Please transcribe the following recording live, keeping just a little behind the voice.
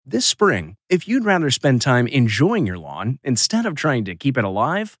This spring, if you'd rather spend time enjoying your lawn instead of trying to keep it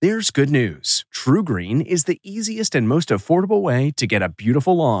alive, there's good news. TruGreen is the easiest and most affordable way to get a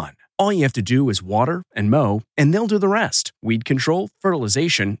beautiful lawn. All you have to do is water and mow, and they'll do the rest. Weed control,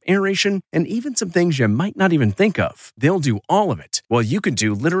 fertilization, aeration, and even some things you might not even think of. They'll do all of it, while you can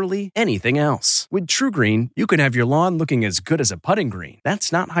do literally anything else. With TruGreen, you can have your lawn looking as good as a putting green.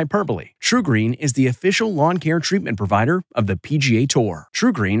 That's not hyperbole. TruGreen is the official lawn care treatment provider of the PGA Tour.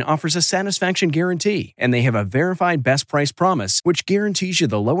 TruGreen offers a satisfaction guarantee, and they have a verified best price promise, which guarantees you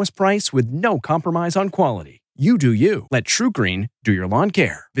the lowest price with no compromise on quality. You do you. Let TruGreen do your lawn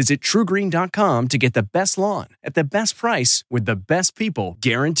care. Visit TruGreen.com to get the best lawn at the best price with the best people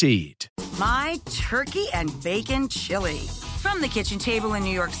guaranteed. My turkey and bacon chili. From the kitchen table in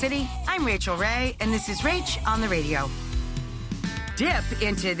New York City, I'm Rachel Ray, and this is Rach on the radio. Dip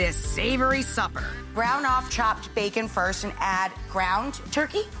into this savory supper. Brown off chopped bacon first and add ground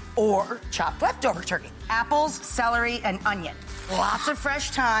turkey or chopped leftover turkey. Apples, celery, and onion. Lots of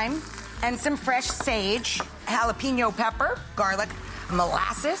fresh thyme and some fresh sage, jalapeno pepper, garlic,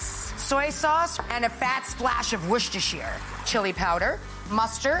 molasses, soy sauce, and a fat splash of Worcestershire, chili powder,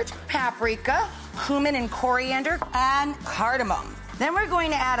 mustard, paprika, cumin and coriander, and cardamom. Then we're going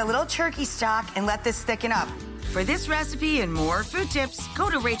to add a little turkey stock and let this thicken up. For this recipe and more food tips, go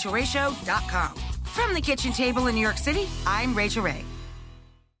to RachelRayShow.com. From the kitchen table in New York City, I'm Rachel Ray.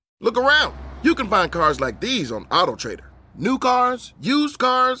 Look around. You can find cars like these on AutoTrader. New cars, used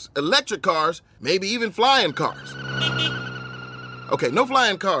cars, electric cars, maybe even flying cars. Okay, no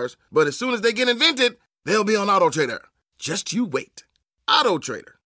flying cars, but as soon as they get invented, they'll be on AutoTrader. Just you wait. AutoTrader.